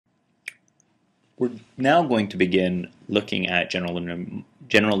We're now going to begin looking at general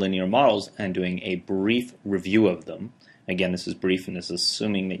linear models and doing a brief review of them. Again, this is brief, and this is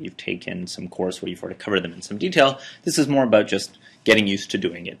assuming that you've taken some course where you've already covered them in some detail. This is more about just getting used to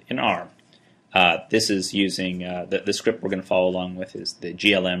doing it in R. This is using the script we're going to follow along with is the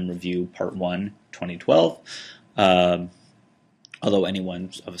GLM Review Part 1, 2012. Although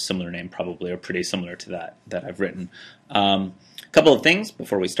anyone of a similar name probably are pretty similar to that I've written. A couple of things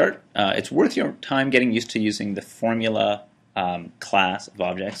before we start. It's worth your time getting used to using the formula class of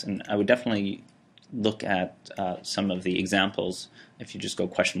objects, and I would definitely look at some of the examples if you just go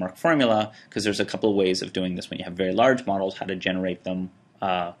question mark formula, because there's a couple of ways of doing this when you have very large models, how to generate them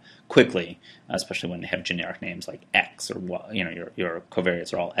quickly, especially when they have generic names like X or your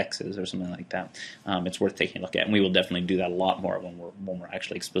covariates are all X's or something like that. It's worth taking a look at, and we will definitely do that a lot more when we're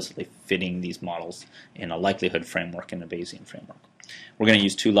actually explicitly fitting these models in a likelihood framework and a Bayesian framework. We're going to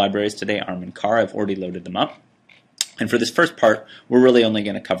use two libraries today, ARM and CAR. I've already loaded them up. And for this first part, we're really only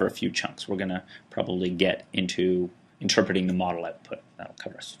going to cover a few chunks. We're going to probably get into interpreting the model output. That'll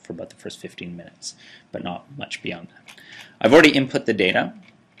cover us for about the first 15 minutes, but not much beyond that. I've already input the data,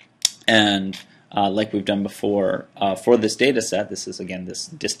 and like we've done before, for this data set, this is again this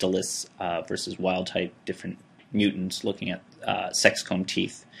distilis versus wild type different mutants looking at sex comb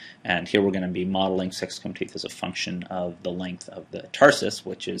teeth. And here we're going to be modeling sex comb teeth as a function of the length of the tarsus,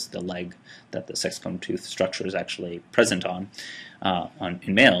 which is the leg that the sex comb tooth structure is actually present on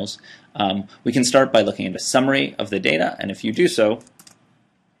in males. We can start by looking at a summary of the data, and if you do so,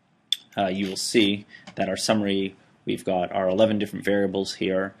 you will see that our summary, we've got our 11 different variables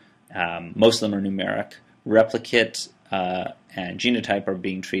here. Most of them are numeric. Replicate and genotype are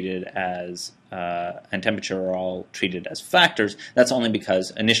being treated as, and temperature are all treated as factors. That's only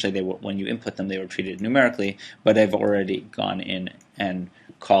because initially when you input them, they were treated numerically, but I've already gone in and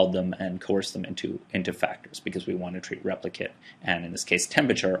called them and coerced them into factors because we want to treat replicate and, in this case,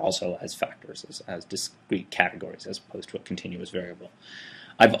 temperature also as factors, as discrete categories as opposed to a continuous variable.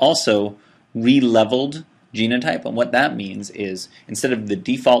 I've also re-leveled genotype, and what that means is instead of the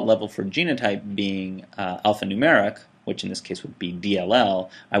default level for genotype being alphanumeric, which in this case would be DLL,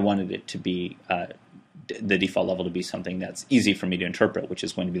 I wanted it to be the default level to be something that's easy for me to interpret, which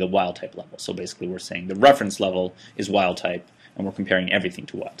is going to be the wild type level. So basically we're saying the reference level is wild type, and we're comparing everything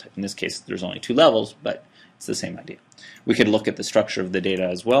to wild type. In this case there's only two levels, but it's the same idea. We could look at the structure of the data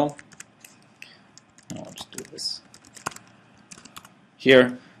as well. I'll just do this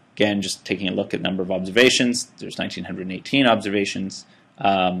here. Again, just taking a look at number of observations. There's 1,918 observations,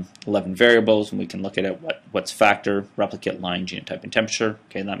 11 variables, and we can look at it, what's factor, replicate, line, genotype, and temperature.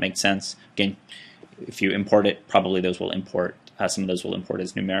 Okay, that makes sense. Again, if you import it, probably those will import, some of those will import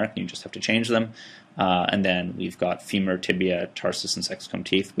as numeric, and you just have to change them. And then we've got femur, tibia, tarsus, and sex comb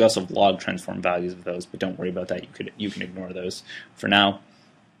teeth. We also have log transform values of those, but don't worry about that. You can ignore those for now.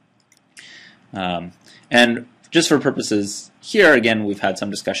 And just for purposes here, again, we've had some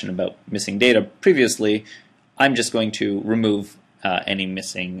discussion about missing data previously. I'm just going to remove any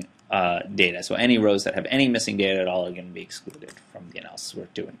missing data. So any rows that have any missing data at all are going to be excluded from the analysis we're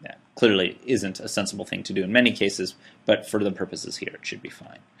doing. That clearly isn't a sensible thing to do in many cases, but for the purposes here, it should be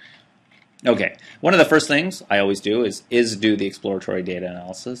fine. Okay, one of the first things I always do is do the exploratory data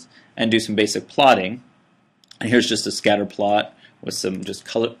analysis and do some basic plotting. And here's just a scatter plot with some just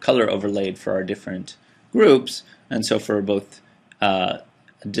color overlaid for our different groups, and so for both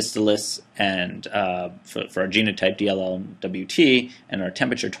distilis and for our genotype DLL and WT and our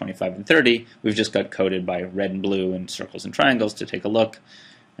temperature 25 and 30, we've just got coded by red and blue and circles and triangles to take a look.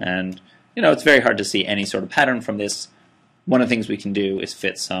 And it's very hard to see any sort of pattern from this. One of the things we can do is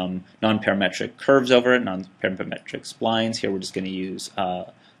fit some non-parametric curves over it, non-parametric splines. Here we're just going to use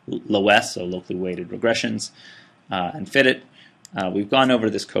LOS, so locally weighted regressions, and fit it. We've gone over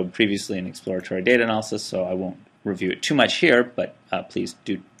this code previously in exploratory data analysis, so I won't review it too much here, but please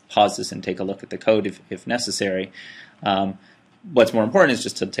do pause this and take a look at the code if necessary. What's more important is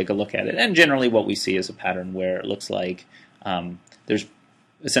just to take a look at it, and generally what we see is a pattern where it looks like there's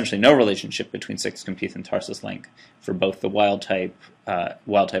essentially no relationship between sex comb teeth and tarsus length for both the wild type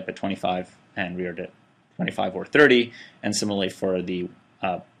at 25 and reared at 25 or 30, and similarly for the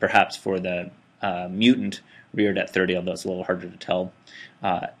perhaps for the mutant reared at 30, although it's a little harder to tell.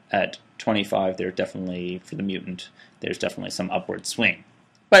 At 25, there's definitely, for the mutant, there's definitely some upward swing.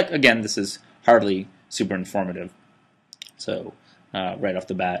 But again, this is hardly super informative. So right off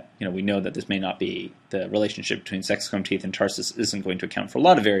the bat, we know that this may not be the relationship between sex comb teeth and tarsus isn't going to account for a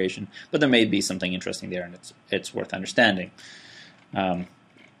lot of variation, but there may be something interesting there, and it's worth understanding.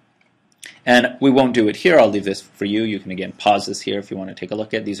 And we won't do it here. I'll leave this for you. You can, again, pause this here if you want to take a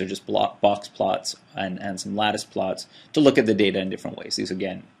look at. These are just box plots and some lattice plots to look at the data in different ways. This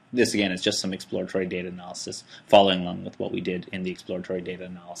again is just some exploratory data analysis following along with what we did in the exploratory data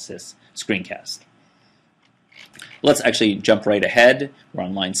analysis screencast. Let's actually jump right ahead. We're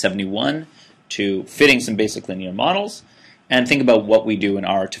on line 71 to fitting some basic linear models and think about what we do in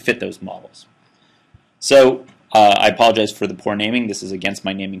R to fit those models. So I apologize for the poor naming. This is against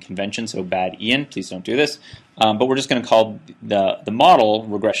my naming convention, so bad Ian, please don't do this. But we're just going to call the model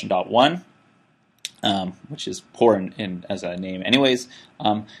regression.1, which is poor as a name anyways.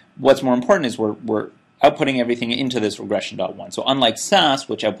 What's more important is we're outputting everything into this regression.1. So unlike SAS,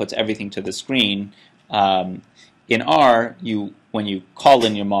 which outputs everything to the screen, in R, when you call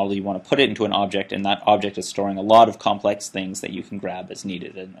linear model, you want to put it into an object, and that object is storing a lot of complex things that you can grab as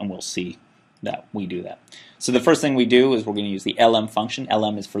needed, and we'll see that we do that. So the first thing we do is we're going to use the LM function.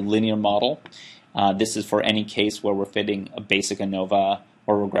 LM is for linear model. This is for any case where we're fitting a basic ANOVA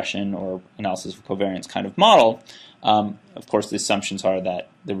or regression or analysis of covariance kind of model. Of course, the assumptions are that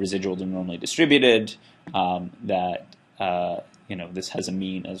the residuals are normally distributed, that this has a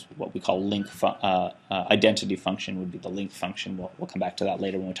mean as what we call link identity function would be the link function. We'll come back to that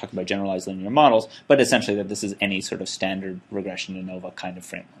later when we talk about generalized linear models, but essentially that this is any sort of standard regression ANOVA kind of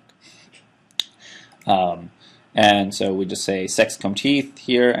framework. And so we just say sex-comb-teeth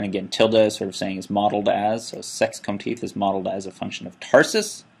here, and again tilde is sort of saying is modeled as, so sex-comb-teeth is modeled as a function of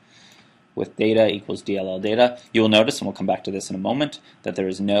Tarsus with data equals DLL data. You will notice, and we'll come back to this in a moment, that there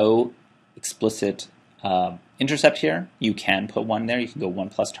is no explicit intercept here. You can put 1 there, you can go 1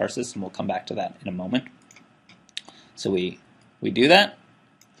 plus Tarsus, and we'll come back to that in a moment. So we do that,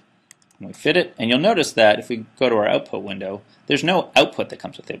 and we fit it, and you'll notice that if we go to our output window, there's no output that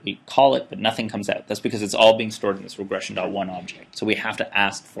comes with it. We call it, but nothing comes out. That's because it's all being stored in this regression.1 object. So we have to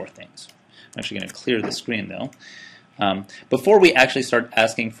ask for things. I'm actually going to clear the screen, though. Before we actually start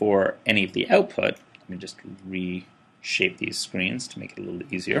asking for any of the output, let me just reshape these screens to make it a little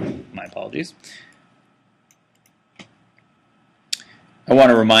easier. My apologies. I want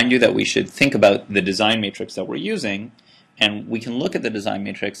to remind you that we should think about the design matrix that we're using, and we can look at the design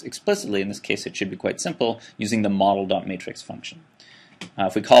matrix explicitly. In this case, it should be quite simple, using the model.matrix function.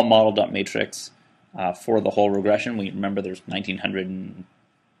 If we call model.matrix for the whole regression, we remember there's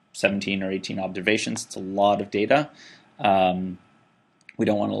 1917 or 18 observations. It's a lot of data. We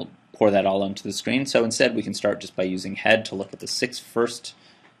don't want to pour that all onto the screen, so instead we can start just by using head to look at the 6 first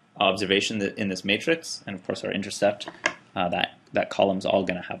observation in this matrix, and of course our intercept, that column's all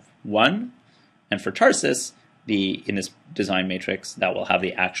going to have 1. And for Tarsus, in this design matrix, that will have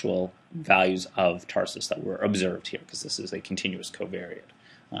the actual values of Tarsus that were observed here, because this is a continuous covariate.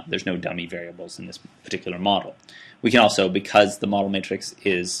 There's no dummy variables in this particular model. We can also, because the model matrix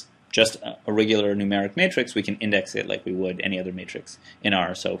is just a regular numeric matrix, we can index it like we would any other matrix in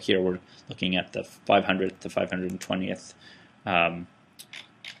R. So here we're looking at the 500th to 520th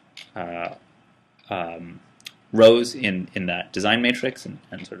rows in that design matrix, and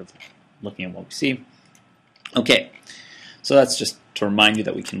sort of looking at what we see. Okay, so that's just to remind you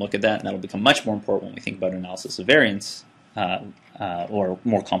that we can look at that, and that'll become much more important when we think about analysis of variance or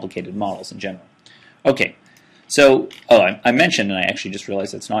more complicated models in general. Okay, so I mentioned, and I actually just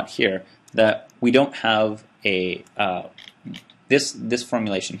realized it's not here, that we don't have a this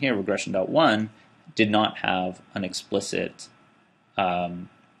formulation here, regression.1, did not have an explicit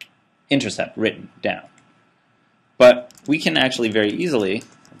intercept written down. But we can actually very easily,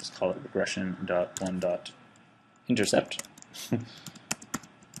 I'll just call it regression.1.intercept,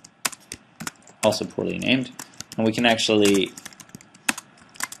 also poorly named, and we can actually,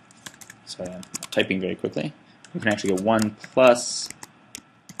 sorry, I'm typing very quickly, we can actually go 1 plus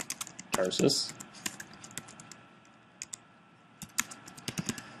Tarsus,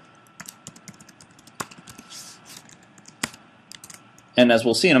 and as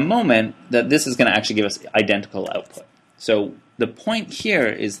we'll see in a moment, that this is going to actually give us identical output. So the point here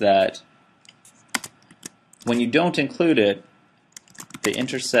is that when you don't include it, the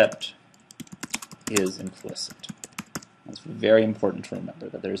intercept is implicit. That's very important to remember,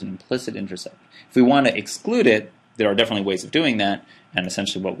 that there's an implicit intercept. If we want to exclude it, there are definitely ways of doing that, and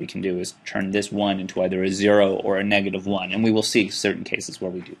essentially what we can do is turn this 1 into either a 0 or a -1, and we will see certain cases where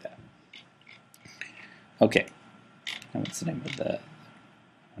we do that. Okay, now what's the name of the...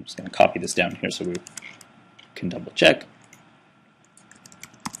 I'm just going to copy this down here so we can double check.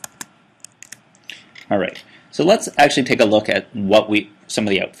 All right, so let's actually take a look at some of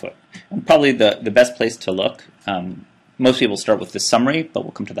the output. And probably the best place to look, most people start with the summary, but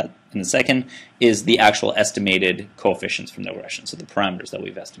we'll come to that in a second, is the actual estimated coefficients from the regression, so the parameters that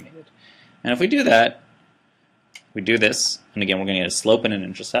we've estimated. And if we do that, we do this, and again we're going to get a slope and an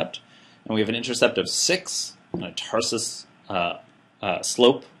intercept. And we have an intercept of 6 and a Tarsus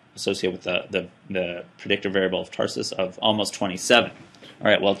slope associated with the predictor variable of Tarsus of almost 27. All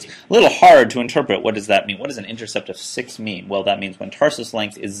right, well, it's a little hard to interpret. What does that mean? What does an intercept of 6 mean? Well, that means when Tarsus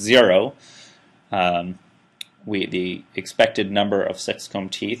length is 0, the expected number of 6-comb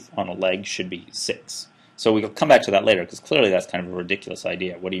teeth on a leg should be 6. So we'll come back to that later, because clearly that's kind of a ridiculous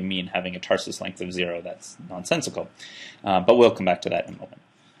idea. What do you mean having a Tarsus length of 0? That's nonsensical. But we'll come back to that in a moment.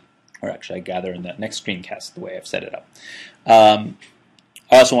 Or actually, I gather in the next screencast, the way I've set it up. I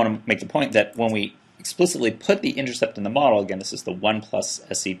also want to make the point that when we explicitly put the intercept in the model, again, this is the 1 plus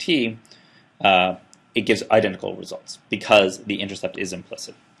SCT, it gives identical results because the intercept is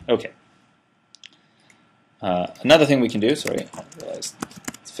implicit. Okay. Another thing we can do, sorry, I realized,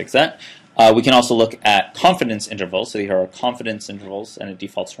 let's fix that. We can also look at confidence intervals. So here are confidence intervals, and it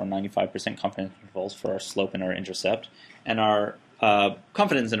defaults to our 95% confidence intervals for our slope and our intercept. And our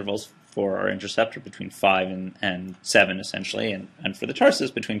confidence intervals for our intercept are between 5 and 7, essentially, and for the Tarsus,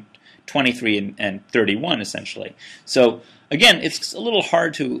 between 23 and 31, essentially. So again, it's a little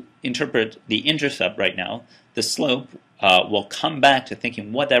hard to interpret the intercept right now. The slope, we'll come back to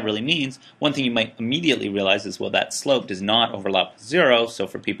thinking what that really means. One thing you might immediately realize is, well, that slope does not overlap with 0, so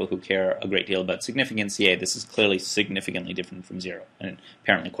for people who care a great deal about significance, yeah, this is clearly significantly different from 0, and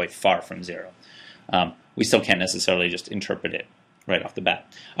apparently quite far from 0. We still can't necessarily just interpret it right off the bat.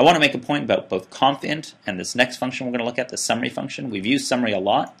 I want to make a point about both confint and this next function we're going to look at, the summary function. We've used summary a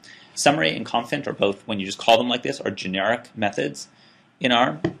lot. Summary and confint are both, when you just call them like this, are generic methods in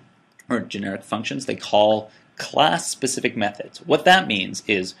R, or generic functions. They call class-specific methods. What that means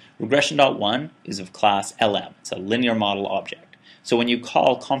is regression.1 is of class LM. It's a linear model object. So when you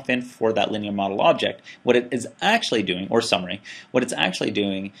call confint for that linear model object, what it is actually doing, or summary, what it's actually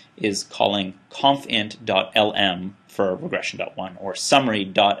doing is calling confint.lm for regression.1 or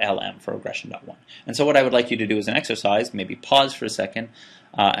summary.lm for regression.1. And so what I would like you to do as an exercise, maybe pause for a second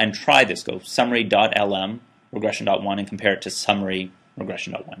and try this. Go summary.lm regression.1 and compare it to summary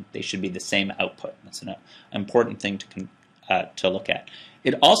regression.1. They should be the same output. That's an important thing to look at.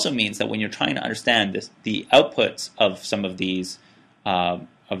 It also means that when you're trying to understand this, the outputs of some of these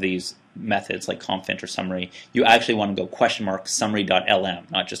methods like confint or summary, you actually want to go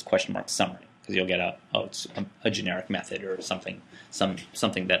summary.lm, not just summary, because you'll get it's a generic method or something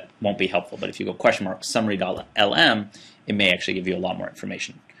that won't be helpful. But if you go summary.lm, it may actually give you a lot more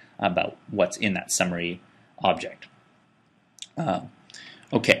information about what's in that summary object.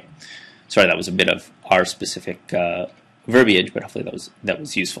 Okay, sorry, that was a bit of R-specific verbiage, but hopefully that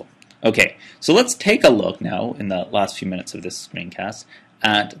was useful. Okay, so let's take a look now in the last few minutes of this screencast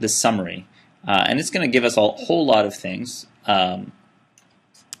at the summary, and it's going to give us a whole lot of things. I'll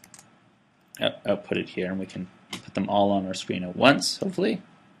put it here, and we can put them all on our screen at once, hopefully.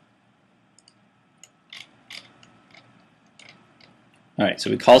 All right,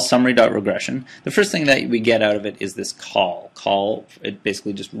 so we call summary.regression. The first thing that we get out of it is this call. Call, it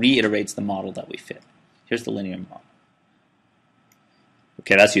basically just reiterates the model that we fit. Here's the linear model.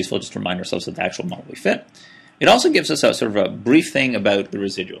 Okay, that's useful, just to remind ourselves of the actual model we fit. It also gives us a sort of a brief thing about the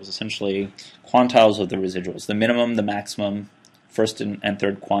residuals, essentially quantiles of the residuals, the minimum, the maximum, first and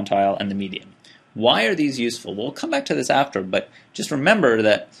third quantile, and the median. Why are these useful? We'll come back to this after, but just remember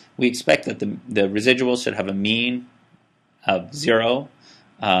that we expect that the residuals should have a mean of 0,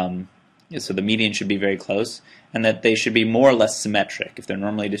 so the median should be very close, and that they should be more or less symmetric. If they're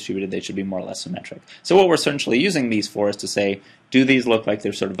normally distributed, they should be more or less symmetric. So what we're essentially using these for is to say, do these look like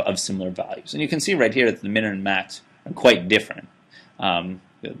they're sort of similar values? And you can see right here that the min and max are quite different.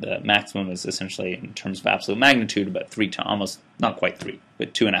 The maximum is essentially, in terms of absolute magnitude, about 3 times, almost not quite 3,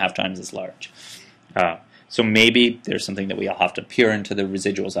 but 2.5 times as large. So maybe there's something that we'll have to peer into the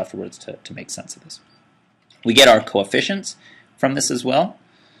residuals afterwards to make sense of this. We get our coefficients from this as well,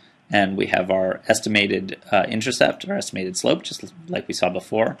 and we have our estimated intercept, our estimated slope, just like we saw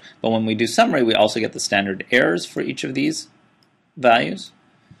before. But when we do summary, we also get the standard errors for each of these values,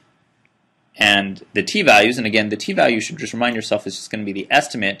 and the t-values. And again, the t-value, you should just remind yourself, is just going to be the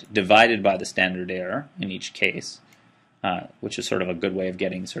estimate divided by the standard error in each case, which is sort of a good way of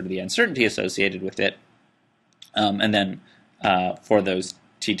getting sort of the uncertainty associated with it. And then for those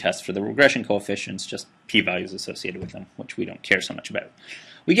t-tests for the regression coefficients, just p-values associated with them, which we don't care so much about.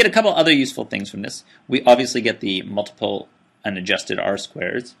 We get a couple other useful things from this. We obviously get the multiple and adjusted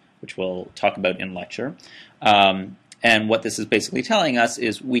R-squareds, which we'll talk about in lecture. And what this is basically telling us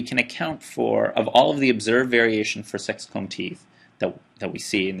is we can account for, of all of the observed variation for 6-comb teeth that we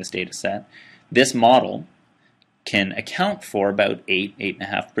see in this data set, this model can account for about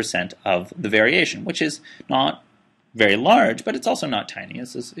 8.5% of the variation, which is not very large, but it's also not tiny.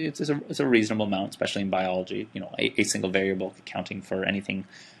 It's a reasonable amount, especially in biology. A single variable accounting for anything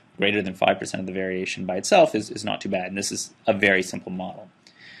greater than 5% of the variation by itself is not too bad. And this is a very simple model.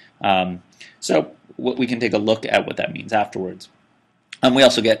 So we can take a look at what that means afterwards. We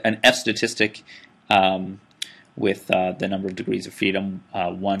also get an F statistic with the number of degrees of freedom,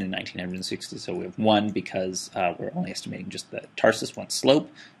 1 in 1960. So we have 1 because we're only estimating just the Tarsus 1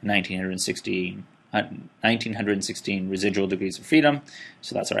 slope, 1916 residual degrees of freedom.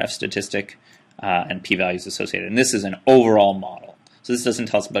 So that's our F statistic, and p-values associated. And this is an overall model. So this doesn't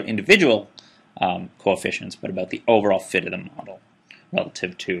tell us about individual coefficients, but about the overall fit of the model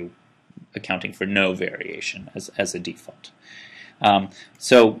relative to accounting for no variation as a default.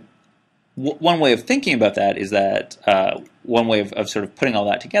 So one way of thinking about that is that one way of sort of putting all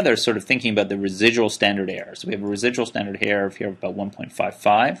that together is sort of thinking about the residual standard error. So we have a residual standard error here of about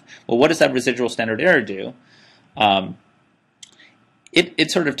 1.55. Well, what does that residual standard error do?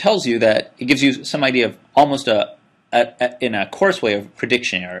 It sort of tells you that it gives you some idea of almost in a coarse way of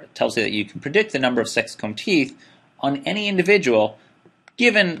prediction error. It tells you that you can predict the number of sex comb teeth on any individual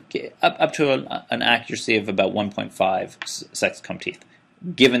given up to an accuracy of about 1.5 sex comb teeth,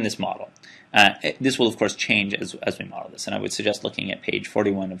 given this model. This will, of course, change as we model this, and I would suggest looking at page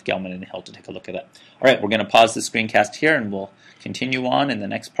 41 of Gelman and Hill to take a look at that. All right, we're going to pause the screencast here, and we'll continue on in the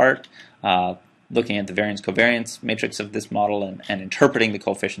next part, looking at the variance-covariance matrix of this model and interpreting the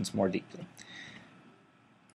coefficients more deeply.